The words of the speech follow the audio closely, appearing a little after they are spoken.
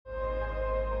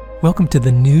Welcome to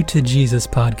the New to Jesus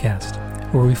podcast,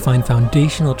 where we find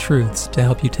foundational truths to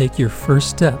help you take your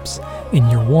first steps in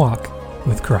your walk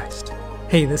with Christ.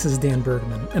 Hey, this is Dan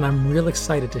Bergman, and I'm real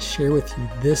excited to share with you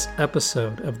this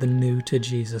episode of the New to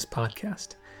Jesus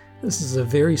podcast. This is a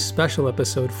very special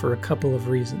episode for a couple of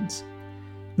reasons.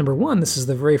 Number one, this is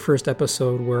the very first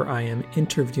episode where I am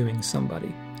interviewing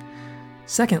somebody.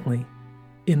 Secondly,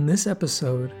 in this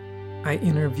episode, I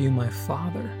interview my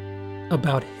father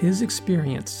about his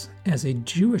experience as a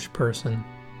Jewish person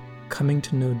coming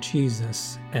to know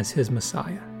Jesus as his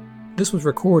Messiah. This was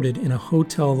recorded in a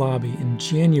hotel lobby in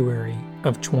January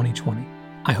of 2020.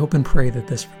 I hope and pray that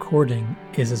this recording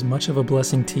is as much of a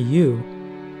blessing to you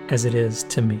as it is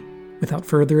to me. Without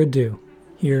further ado,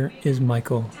 here is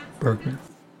Michael Bergman.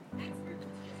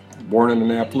 Born in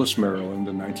Annapolis, Maryland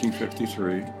in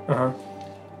 1953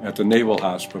 at the Naval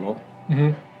Hospital.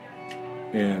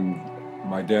 And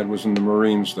my dad was in the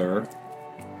Marines there,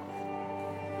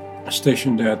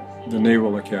 stationed at the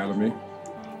Naval Academy.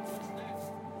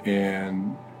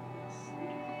 And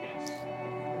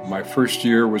my first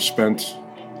year was spent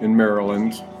in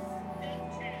Maryland.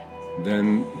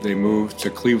 Then they moved to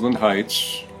Cleveland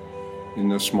Heights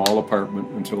in a small apartment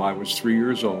until I was 3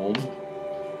 years old.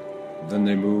 Then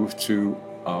they moved to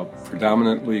a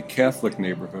predominantly Catholic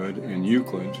neighborhood in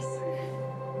Euclid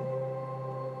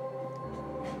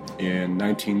in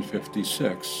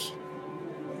 1956.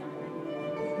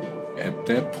 At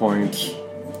that point,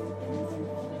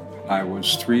 I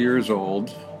was 3 years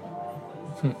old,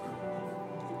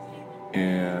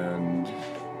 and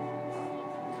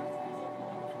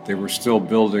they were still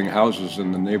building houses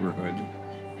in the neighborhood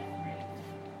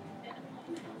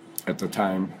at the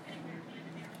time.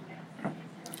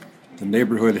 The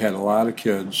neighborhood had a lot of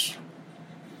kids,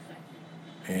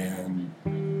 and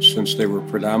since they were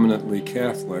predominantly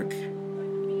Catholic,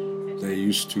 they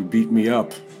used to beat me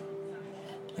up.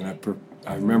 And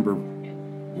I remember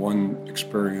one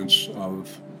experience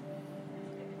of,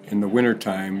 in the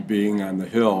wintertime, being on the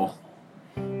hill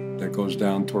that goes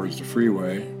down towards the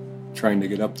freeway, trying to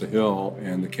get up the hill,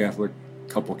 and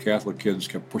couple Catholic kids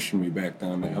kept pushing me back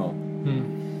down the hill.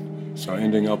 So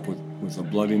ending up with a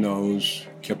bloody nose,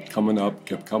 kept coming up.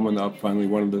 Finally,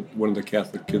 one of the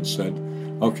Catholic kids said,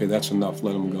 "Okay, that's enough,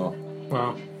 let him go."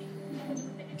 Wow.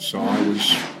 So I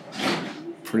was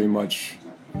pretty much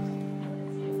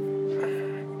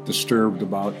disturbed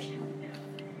about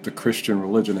the Christian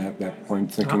religion at that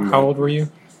point, thinking How old were you?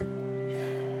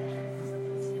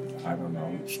 I don't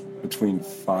know, between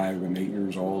 5 and 8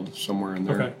 years old, somewhere in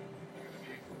there. Okay.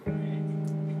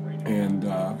 And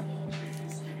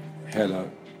had a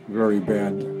very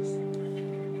bad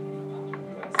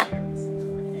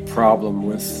problem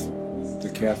with the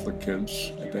Catholic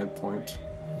kids at that point.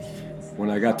 When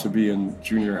I got to be in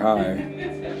junior high,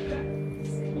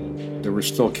 there were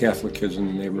still Catholic kids in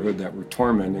the neighborhood that were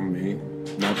tormenting me,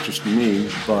 not just me,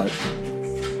 but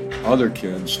other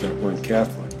kids that weren't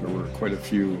Catholic. There were quite a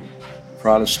few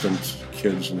Protestant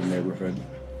kids in the neighborhood,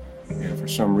 and for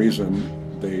some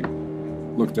reason, they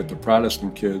looked at the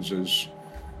Protestant kids as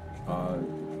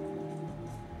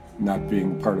not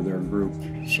being part of their group,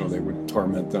 so they would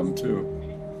torment them too.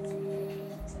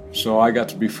 So I got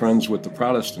to be friends with the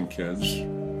Protestant kids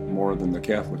more than the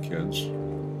Catholic kids.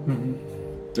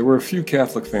 There were a few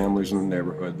Catholic families in the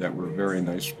neighborhood that were very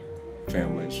nice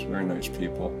families, very nice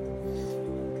people.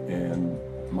 And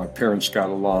my parents got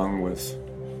along with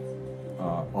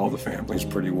all the families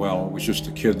pretty well. It was just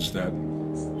the kids that,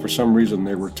 for some reason,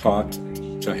 they were taught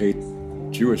to hate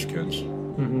Jewish kids.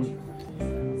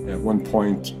 At one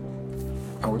point,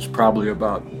 I was probably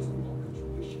about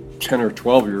 10 or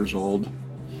 12 years old,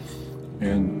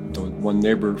 and the one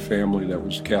neighbor family that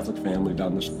was a Catholic family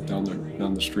down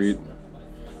the street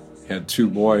had two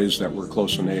boys that were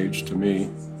close in age to me.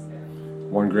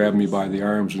 One grabbed me by the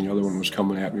arms, and the other one was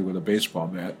coming at me with a baseball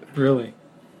bat. Really?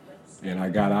 And I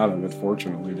got out of it,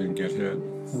 fortunately, didn't get hit.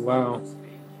 Wow.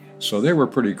 So they were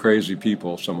pretty crazy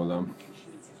people, some of them.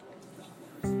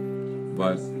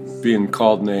 But being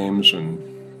called names and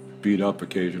beat up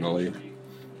occasionally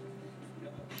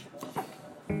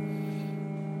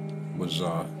was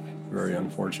very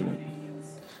unfortunate.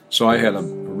 So I had a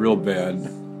real bad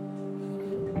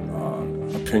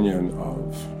opinion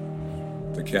of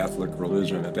the Catholic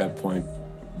religion. At that point,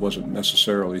 wasn't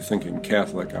necessarily thinking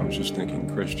Catholic, I was just thinking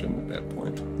Christian at that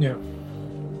point. Yeah.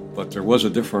 But there was a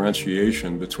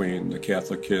differentiation between the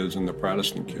Catholic kids and the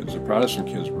Protestant kids. The Protestant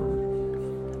kids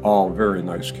were all very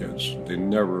nice kids. They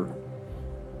never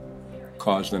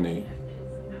caused any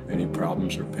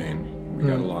problems or pain. We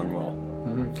got along well.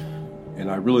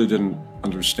 And I really didn't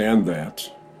understand that,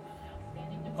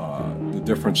 the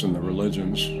difference in the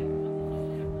religions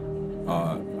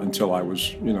until I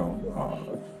was,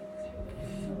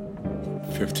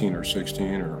 15 or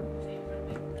 16 or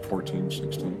 14,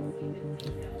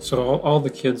 16. So all the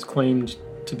kids claimed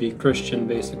to be Christian,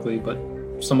 basically, but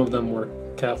some of them were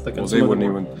Catholic. And Well, they wouldn't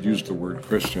even use the word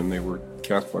Christian. They were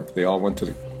Catholic. They all went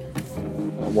to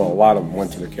a lot of them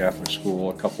went to the Catholic school.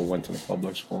 A couple went to the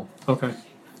public school. Okay.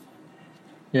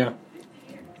 Yeah.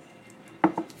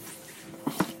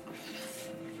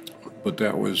 But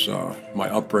that was my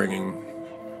upbringing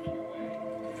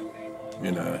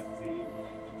in a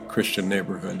Christian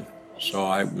neighborhood. So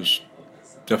I was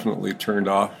definitely turned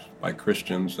off by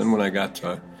Christians. Then when I got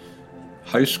to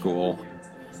high school,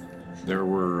 there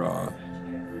were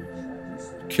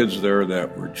kids there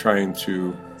that were trying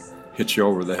to hit you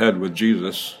over the head with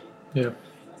Jesus. Yeah.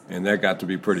 And that got to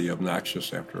be pretty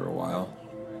obnoxious after a while.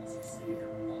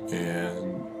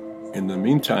 And in the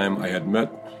meantime, I had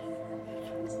met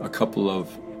a couple of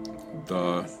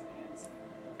the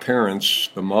parents,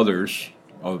 the mothers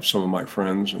of some of my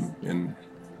friends when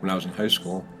I was in high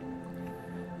school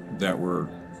that were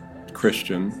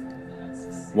Christian.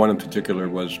 One in particular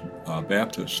was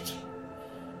Baptist,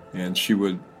 and she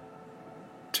would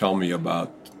tell me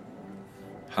about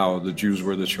how the Jews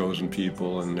were the chosen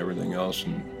people and everything else,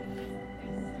 and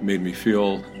made me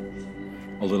feel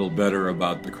a little better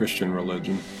about the Christian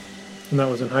religion. And that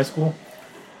was in high school?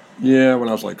 Yeah, when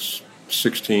I was like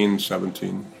 16,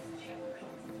 17.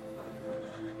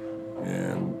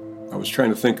 And I was trying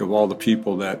to think of all the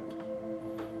people that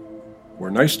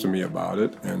were nice to me about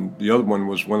it, and the other one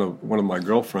was one of my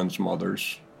girlfriend's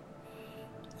mothers.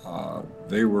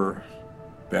 They were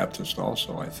Baptist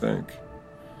also, I think,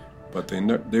 but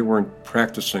they weren't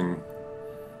practicing.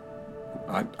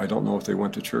 I don't know if they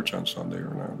went to church on Sunday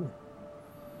or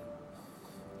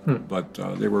not. But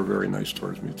they were very nice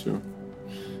towards me too.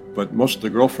 But most of the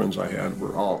girlfriends I had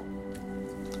were all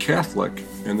Catholic,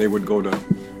 and they would go to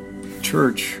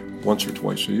church once or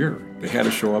twice a year. They had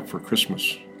to show up for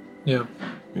Christmas. Yeah.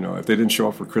 If they didn't show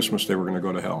up for Christmas, they were going to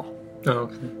go to hell. Oh,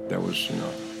 okay. That was,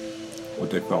 what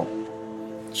they felt.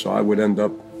 So I would end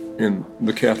up in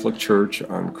the Catholic Church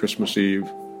on Christmas Eve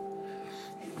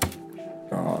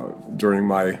during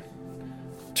my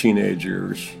teenage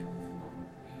years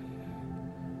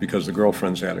because the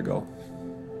girlfriends had to go.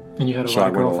 And you had a lot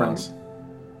of girlfriends?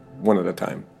 One at a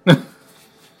time.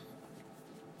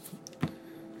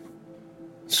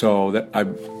 So that I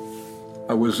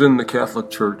was in the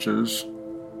Catholic churches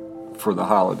for the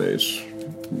holidays,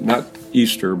 not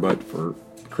Easter, but for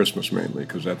Christmas mainly,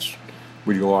 because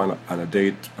we'd go on a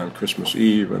date on Christmas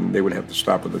Eve, and they would have to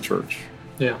stop at the church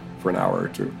for an hour or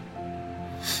two.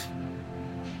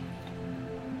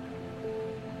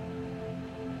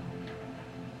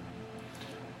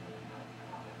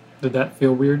 Did that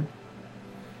feel weird?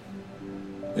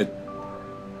 It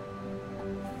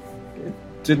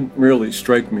didn't really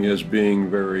strike me as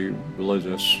being very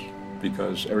religious,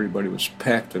 because everybody was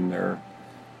packed in there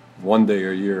one day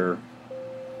a year,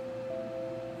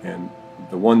 and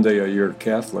the one day a year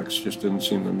Catholics just didn't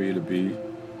seem to me to be...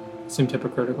 Seemed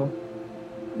hypocritical?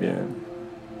 Yeah.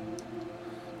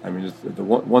 I mean, the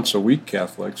once a week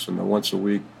Catholics and the once a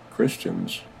week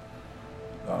Christians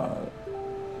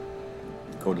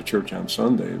go to church on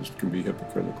Sundays can be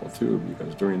hypocritical too,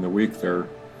 because during the week they're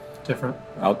different,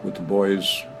 out with the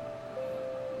boys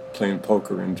playing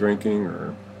poker and drinking,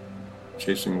 or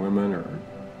chasing women, or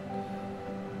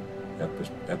at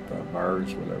the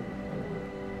bars, whatever.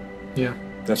 Yeah.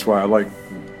 That's why I like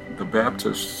the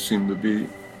Baptists seem to be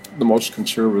the most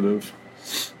conservative.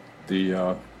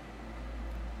 The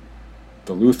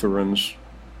Lutherans,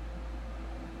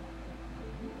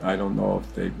 I don't know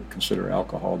if they consider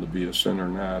alcohol to be a sin or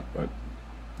not, but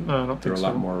I don't they're think a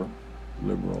lot more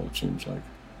liberal, it seems like.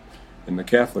 And the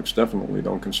Catholics definitely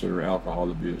don't consider alcohol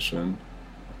to be a sin.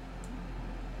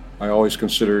 I always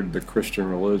considered the Christian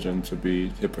religion to be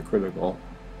hypocritical.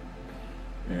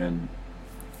 And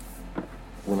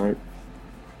when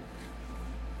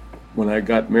I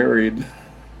got married,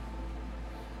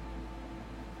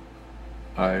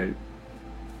 I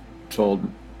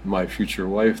told my future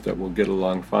wife that we'll get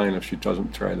along fine if she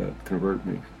doesn't try to convert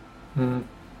me. Mm-hmm.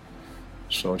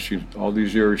 So all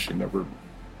these years, she never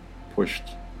pushed.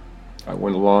 I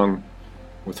went along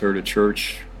with her to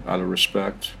church out of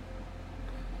respect,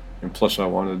 and plus I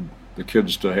wanted the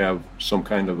kids to have some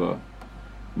kind of a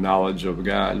knowledge of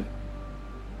God.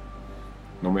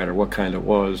 No matter what kind it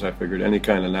was, I figured any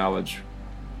kind of knowledge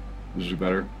was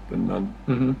better than none.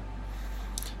 Mm-hmm.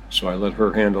 So I let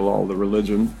her handle all the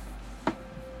religion.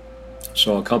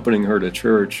 So accompanying her to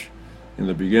church in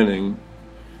the beginning,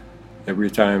 every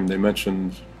time they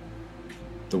mentioned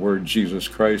the word Jesus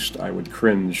Christ, I would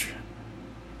cringe.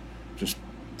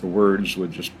 the words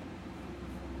would just,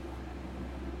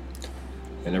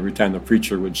 and every time the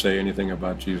preacher would say anything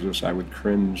about Jesus, I would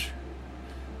cringe,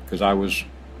 because I was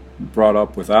brought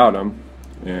up without him,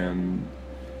 and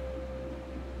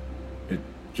it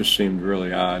just seemed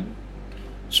really odd.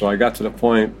 So I got to the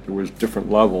point, there was different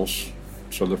levels.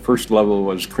 So the first level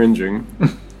was cringing.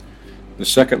 The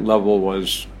second level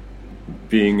was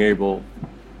being able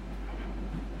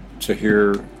to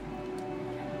hear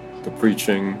the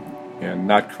preaching and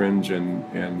not cringe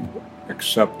and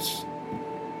accept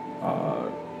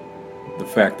the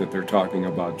fact that they're talking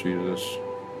about Jesus.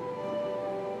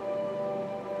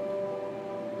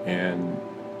 And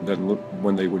then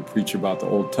when they would preach about the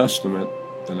Old Testament,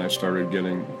 then I started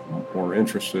getting more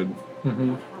interested.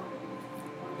 Mm-hmm.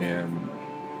 And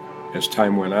as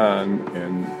time went on,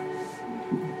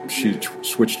 and she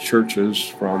switched churches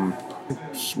from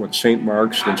St.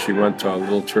 Mark's, then she went to a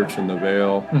little church in the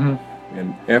Vale. Mm-hmm.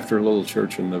 And after a little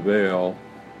church in the Vale,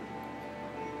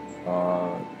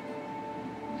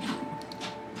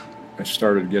 I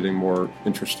started getting more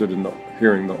interested in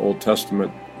hearing the Old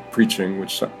Testament preaching,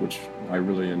 which I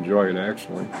really enjoyed,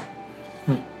 actually.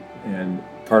 And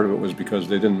part of it was because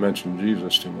they didn't mention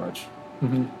Jesus too much.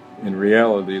 Mm-hmm. In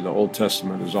reality, the Old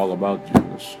Testament is all about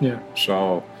Jesus. Yeah.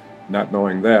 So, not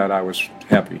knowing that, I was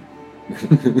happy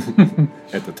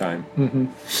at the time. Mm-hmm.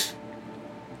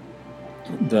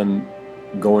 Then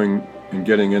going and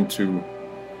getting into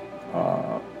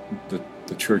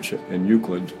the church in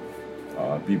Euclid,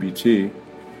 BBT,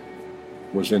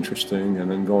 was interesting, and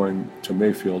then going to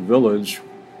Mayfield Village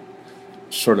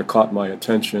sort of caught my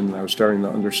attention. I was starting to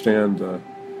understand the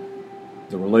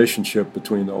relationship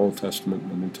between the Old Testament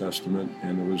and the New Testament,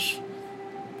 and was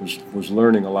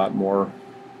learning a lot more,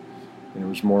 and it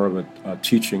was more of a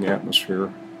teaching atmosphere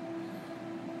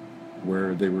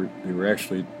where they were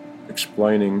actually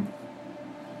explaining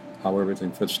how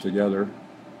everything fits together.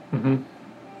 Mm-hmm.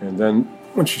 And then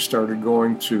when she started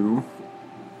going to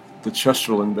the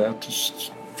Chesterland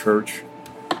Baptist Church,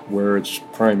 where it's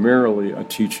primarily a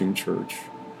teaching church,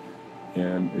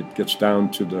 and it gets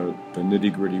down to the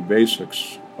nitty-gritty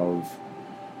basics of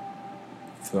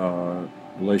the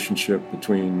relationship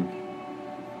between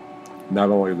not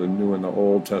only the New and the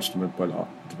Old Testament, but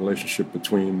the relationship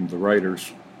between the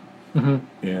writers.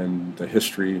 Mm-hmm. And the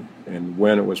history, and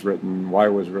when it was written, why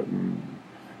it was written,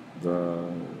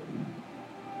 the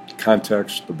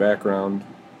context, the background,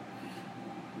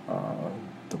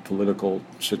 the political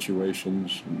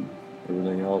situations, and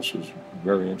everything else is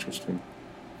very interesting.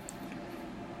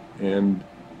 And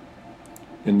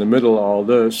in the middle of all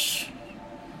this,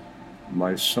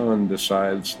 my son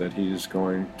decides that he's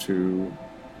going to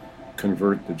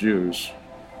convert the Jews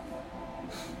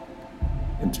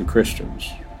into Christians.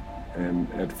 And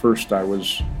at first I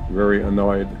was very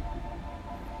annoyed.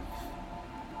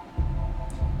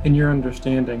 In your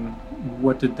understanding,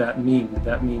 what did that mean? Did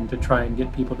that mean to try and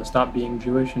get people to stop being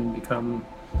Jewish and become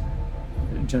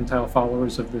Gentile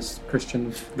followers of this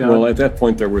Christian God? Well, at that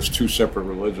point there was two separate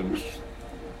religions.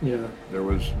 Yeah. There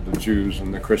was the Jews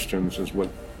and the Christians, is what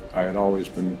I had always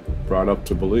been brought up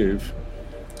to believe.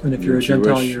 And if you're a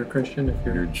Gentile, Jewish, you're a Christian. If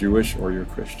you're Jewish or you're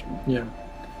Christian. Yeah.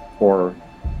 Or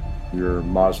you're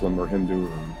Muslim or Hindu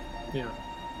or Yeah.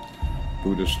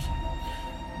 Buddhist.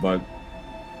 But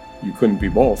you couldn't be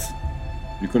both.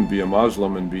 You couldn't be a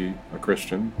Muslim and be a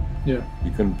Christian. Yeah.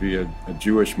 You couldn't be a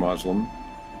Jewish Muslim.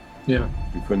 Yeah.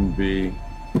 You couldn't be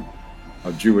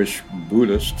a Jewish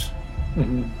Buddhist.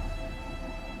 Mm-hmm.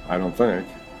 I don't think.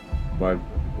 But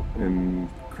in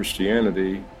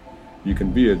Christianity, you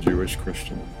can be a Jewish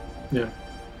Christian. Yeah.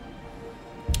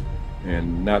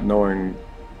 And not knowing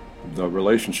the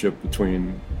relationship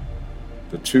between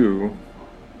the two,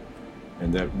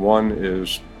 and that one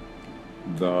is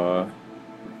the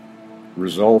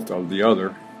result of the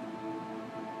other,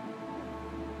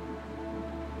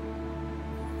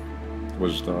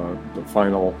 was the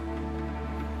final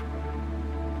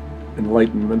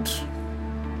enlightenment.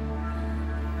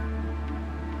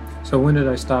 So when did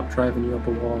I stop driving you up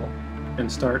a wall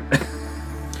and start?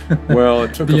 Well,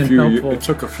 it took being helpful? It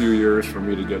took a few years for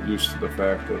me to get used to the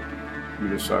fact that you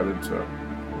decided to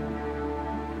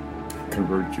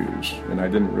convert Jews, and I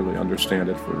didn't really understand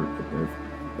it for,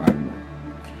 I don't know,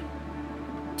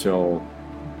 till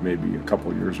maybe a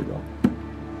couple years ago.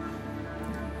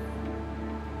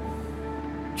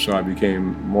 So I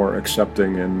became more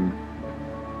accepting in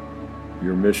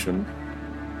your mission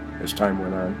as time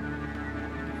went on,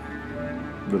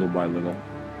 little by little.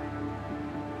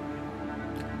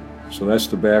 So that's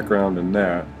the background in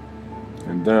that.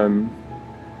 And then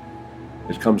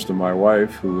it comes to my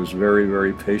wife, who was very,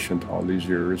 very patient all these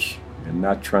years and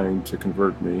not trying to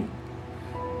convert me.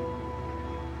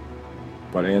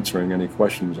 but answering any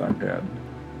questions I've had.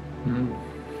 Mm-hmm.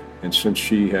 And since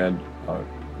she had a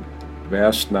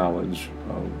vast knowledge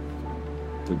of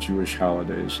the Jewish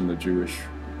holidays and the Jewish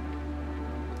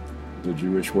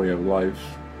way of life,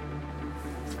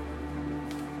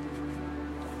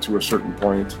 to a certain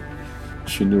point,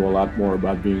 she knew a lot more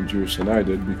about being Jewish than I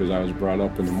did, because I was brought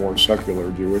up in a more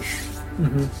secular Jewish,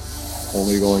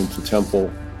 only going to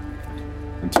temple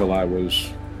until I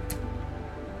was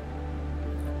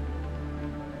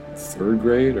 3rd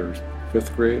grade or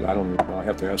 5th grade. I don't know. I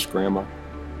have to ask Grandma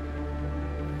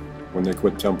when they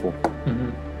quit temple.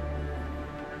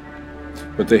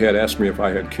 But they had asked me if I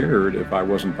had cared if I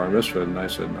wasn't bar mitzvahed, and I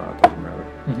said, no, it doesn't matter.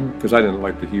 Because I didn't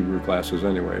like the Hebrew classes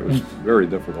anyway. It was very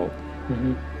difficult.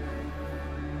 And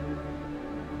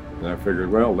I figured,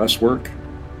 well, less work.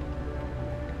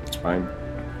 It's fine.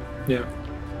 Yeah.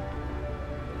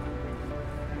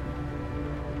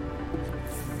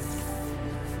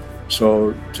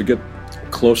 So to get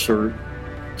closer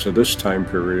to this time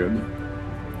period,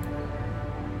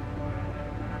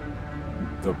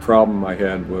 the problem I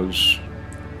had was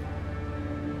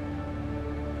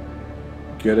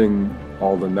getting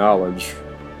all the knowledge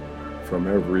from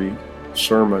every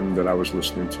sermon that I was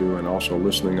listening to, and also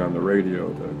listening on the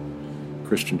radio, the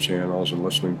Christian channels, and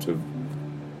listening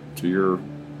to your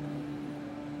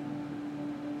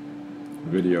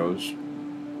videos.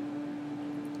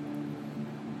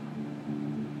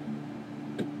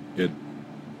 It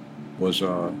was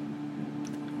a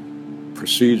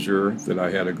procedure that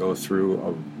I had to go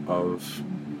through of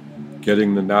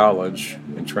getting the knowledge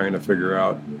and trying to figure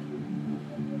out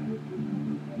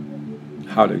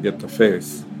how to get the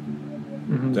faith.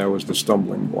 That was the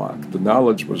stumbling block. The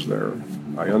knowledge was there.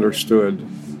 I understood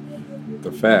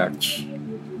the facts.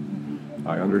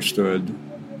 I understood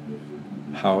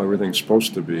how everything's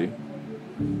supposed to be,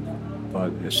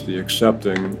 but it's the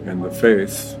accepting and the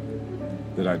faith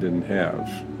that I didn't have.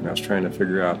 And I was trying to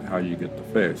figure out how you get the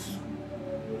faith.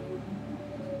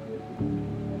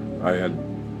 I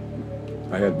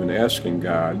had been asking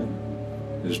God,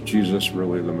 is Jesus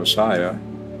really the Messiah?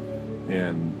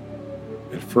 And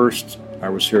at first I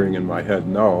was hearing in my head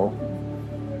no,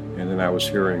 and then I was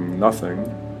hearing nothing,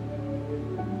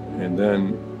 and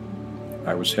then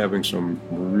I was having some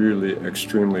really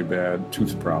extremely bad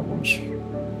tooth problems.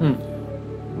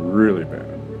 Really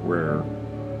bad, where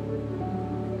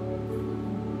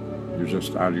you're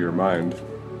just out of your mind.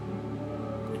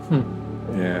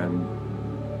 And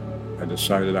I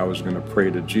decided I was going to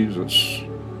pray to Jesus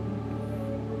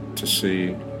to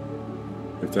see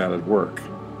if that would work.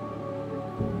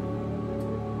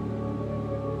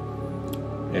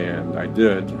 And I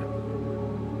did.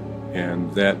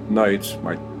 And that night,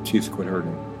 my teeth quit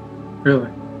hurting. Really?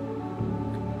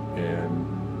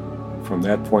 And from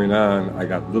that point on, I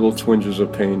got little twinges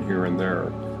of pain here and there,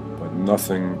 but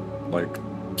nothing like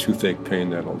toothache pain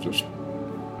that'll just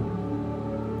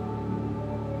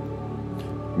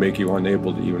make you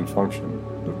unable to even function.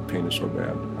 The pain is so bad.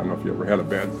 I don't know if you ever had a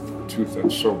bad tooth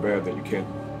that's so bad that you can't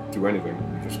do anything.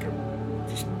 You just get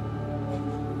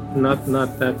Not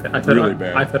that bad. I've really had,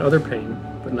 bad. I've had other pain,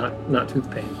 but not tooth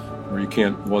pain. Or you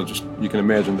can't, well, just, you can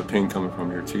imagine the pain coming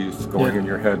from your teeth, going in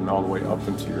your head and all the way up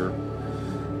into your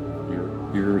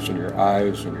ears and your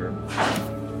eyes and your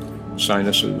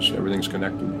sinuses. Everything's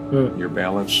connected. Your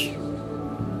balance,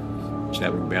 just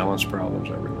having balance problems,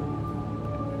 everything.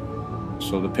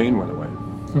 So the pain went away.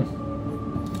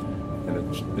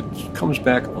 And it comes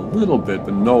back a little bit,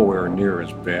 but nowhere near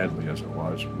as badly as it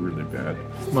was, really bad.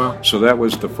 Wow. So that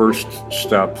was the first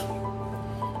step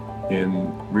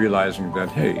in realizing that,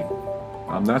 hey,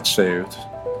 I'm not saved,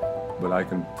 but I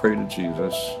can pray to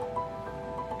Jesus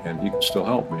and he can still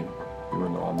help me,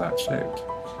 even though I'm not saved.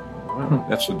 Well,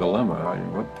 that's the dilemma. I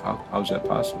mean, how's that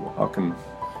possible? How can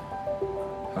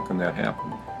that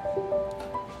happen?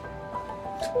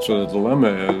 So the dilemma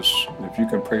is, if you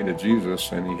can pray to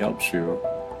Jesus and he helps you,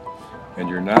 and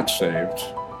you're not saved,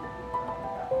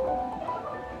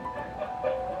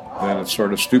 then it's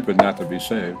sort of stupid not to be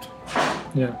saved.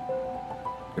 Yeah.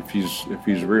 If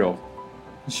he's real.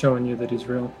 He's showing you that he's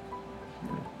real.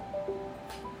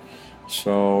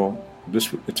 So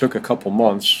it took a couple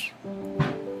months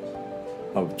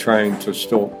of trying to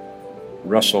still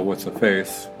wrestle with the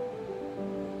faith.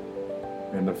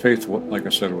 And the faith, like I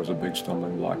said, was a big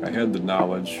stumbling block. I had the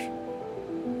knowledge,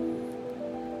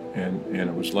 and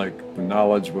it was like the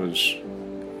knowledge was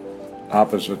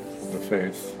opposite the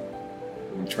faith,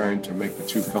 and trying to make the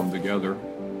two come together,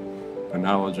 the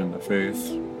knowledge and the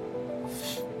faith,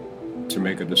 to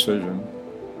make a decision.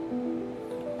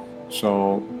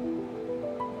 So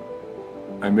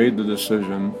I made the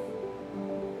decision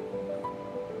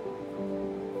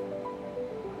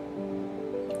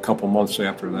couple months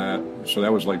after that, so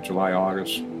that was like July,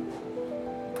 August,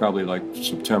 probably like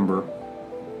September,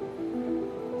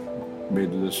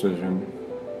 made the decision.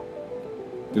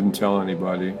 Didn't tell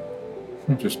anybody,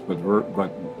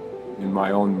 but in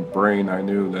my own brain I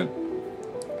knew that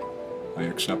I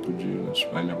accepted Jesus.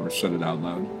 I never said it out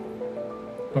loud.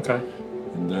 Okay.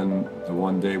 And then the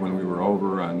one day when we were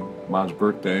over on Mom's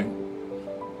birthday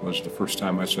was the first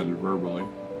time I said it verbally.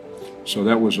 So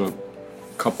that was a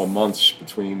couple months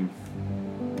between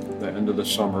the end of the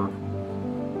summer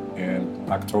and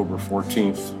October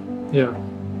 14th. Yeah.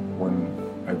 When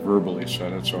I verbally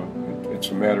said it. So it's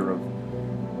a matter of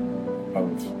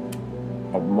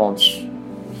months.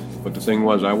 But the thing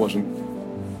was, I wasn't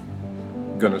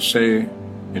going to say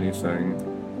anything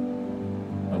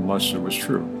unless it was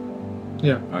true.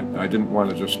 Yeah. I didn't want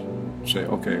to just say,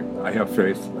 okay, I have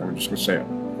faith, I'm just going to say it.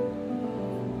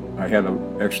 I had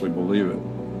to actually believe it.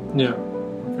 Yeah.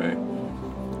 Okay?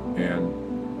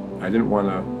 And I didn't want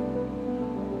to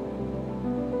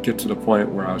get to the point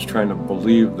where I was trying to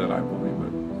believe that I believe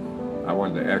it. I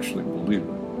wanted to actually believe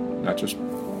it, not just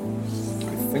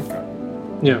I think I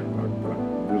Yeah. but I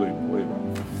really believe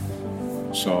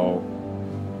it. So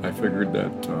I figured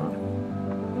that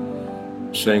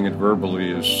saying it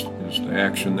verbally is the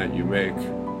action that you make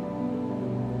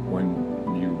when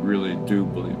you really do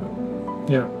believe it.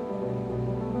 Yeah.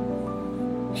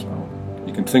 So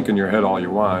you can think in your head all you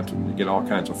want, and you get all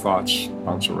kinds of thoughts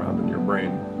bounce around in your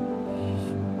brain.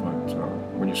 But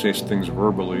when you say things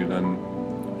verbally, then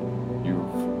you've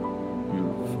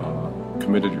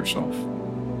committed yourself.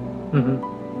 Mm-hmm.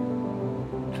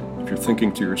 If you're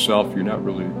thinking to yourself, you're not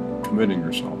really committing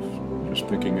yourself. You're just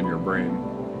thinking in your brain.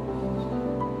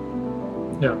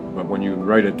 Yeah. But when you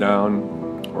write it down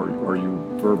or you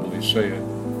verbally say it,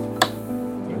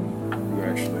 then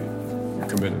you're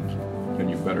committed. Then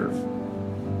you better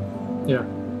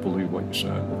believe what you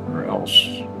said, or else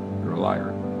you're a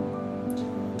liar.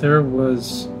 There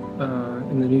was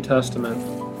in the New Testament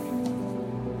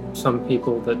some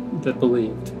people that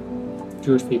believed,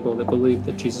 Jewish people that believed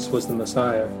that Jesus was the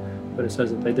Messiah, but it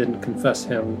says that they didn't confess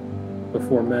him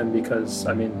before men because,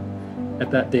 I mean,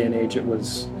 at that day and age it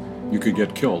was... You could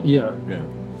get killed. Yeah. Yeah.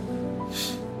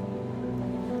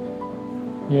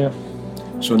 Yeah.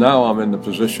 So now I'm in the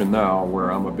position now where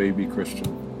I'm a baby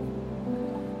Christian.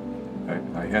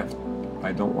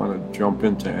 I don't want to jump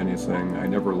into anything. I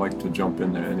never like to jump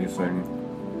into anything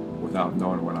without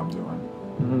knowing what I'm doing.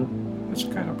 Mm-hmm. That's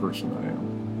the kind of person I am.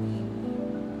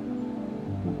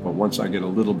 But once I get a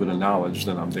little bit of knowledge,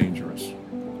 then I'm dangerous.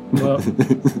 Well,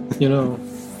 you know,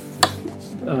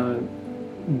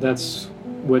 that's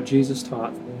what Jesus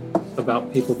taught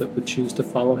about people that would choose to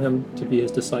follow him, to be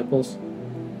his disciples.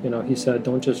 You know, he said,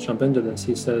 don't just jump into this.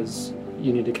 He says,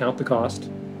 you need to count the cost.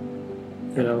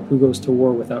 You know, who goes to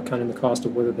war without counting the cost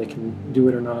of whether they can do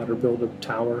it or not, or build a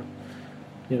tower,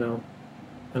 you know.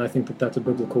 And I think that that's a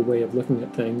biblical way of looking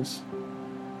at things,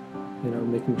 you know,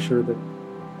 making sure that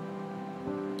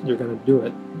you're going to do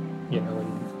it, you know,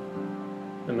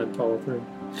 and then follow through.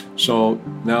 So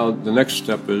now the next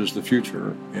step is the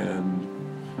future, and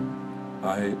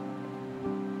I've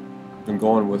been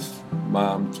going with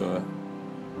Mom to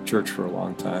church for a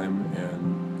long time,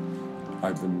 and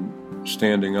I've been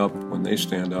standing up when they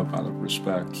stand up out of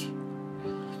respect,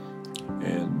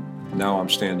 and now I'm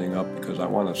standing up because I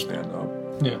want to stand up.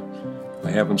 Yeah.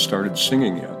 I haven't started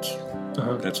singing yet.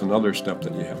 Uh-huh. That's another step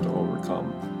that you have to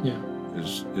overcome. Yeah.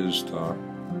 Is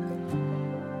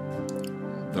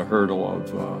the hurdle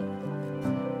of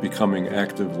becoming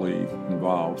actively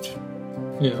involved.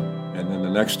 Yeah. And then the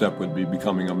next step would be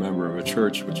becoming a member of a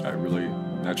church, which I really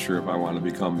not sure if I want to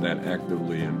become that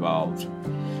actively involved,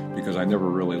 because I never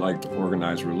really liked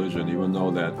organized religion, even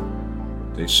though that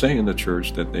they say in the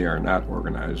church that they are not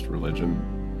organized religion.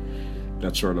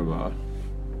 That's sort of a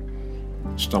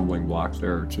stumbling block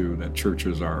there too, that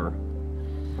churches are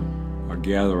a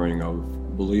gathering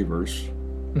of believers.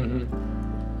 Mm-hmm.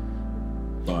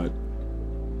 But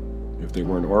if they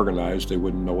weren't organized, they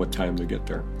wouldn't know what time to get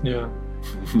there. Yeah.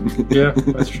 Yeah,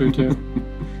 that's true too.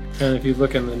 And if you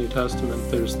look in the New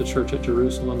Testament, there's the church at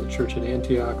Jerusalem, the church at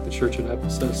Antioch, the church at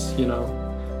Ephesus, you know,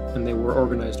 and they were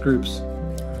organized groups,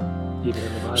 even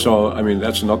in the Bible. So, I mean,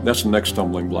 that's the next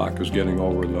stumbling block, is getting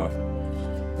over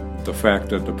the fact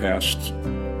that the past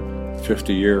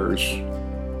 50 years,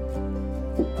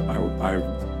 I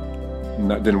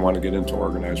didn't want to get into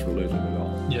organized religion at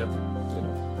all. Yeah. You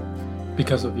know?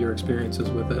 Because of your experiences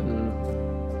with it. And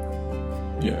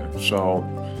yeah, so,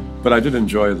 but I did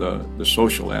enjoy the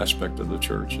social aspect of the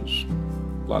church. It's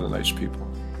a lot of nice people.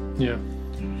 yeah.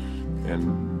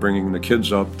 And bringing the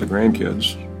kids up, the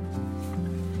grandkids,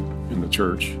 in the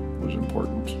church was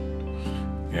important,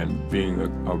 and being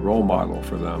a role model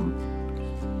for them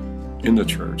in the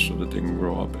church so that they can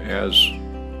grow up as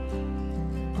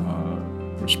a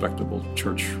respectable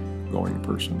church-going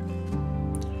person.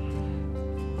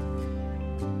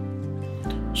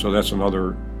 So that's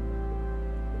another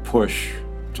push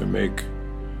to make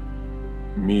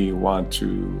me want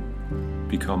to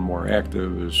become more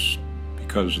active, is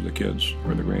because of the kids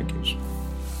or the grandkids,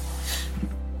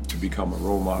 to become a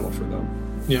role model for them.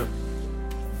 Yeah,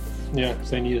 because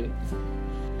they need it.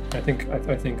 I think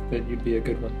that you'd be a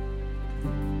good one.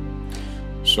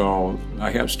 So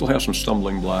I still have some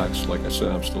stumbling blocks. Like I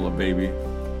said, I'm still a baby.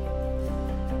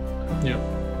 Yeah.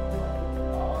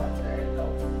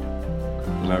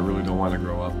 And I really don't want to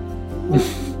grow up.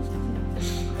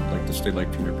 I'd like to stay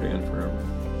like Peter Pan forever.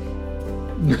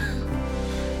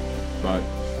 But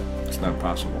it's not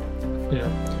possible. Yeah.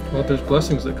 Well, there's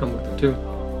blessings that come with it too.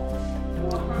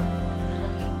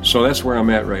 So that's where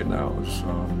I'm at right now.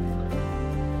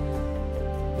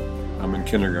 I'm in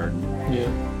kindergarten. Yeah.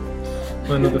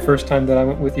 I know the first time that I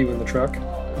went with you in the truck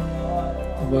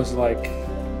was like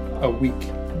a week,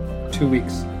 2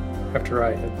 weeks after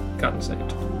I had gotten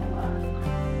saved.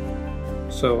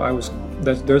 So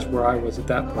there's where I was at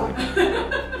that point.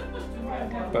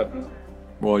 But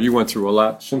well, you went through a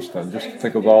lot since then. Just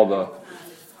think of all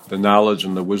the knowledge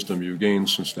and the wisdom you've gained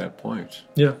since that point.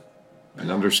 Yeah.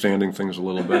 And understanding things a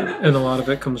little better. And a lot of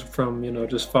it comes from,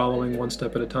 just following one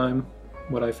step at a time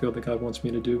what I feel that God wants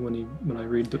me to do when I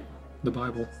read the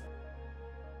Bible.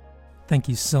 Thank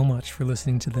you so much for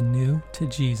listening to the New to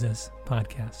Jesus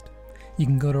podcast. You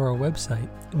can go to our website,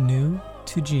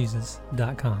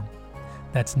 newtojesus.com.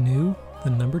 That's new, the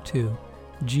number 2,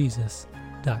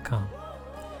 Jesus.com.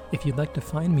 If you'd like to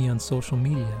find me on social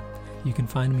media, you can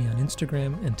find me on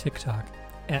Instagram and TikTok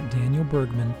at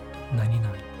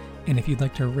DanielBergman99. And if you'd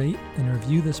like to rate and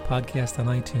review this podcast on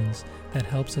iTunes, that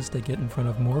helps us to get in front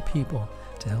of more people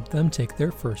to help them take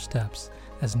their first steps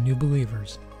as new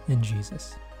believers in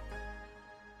Jesus.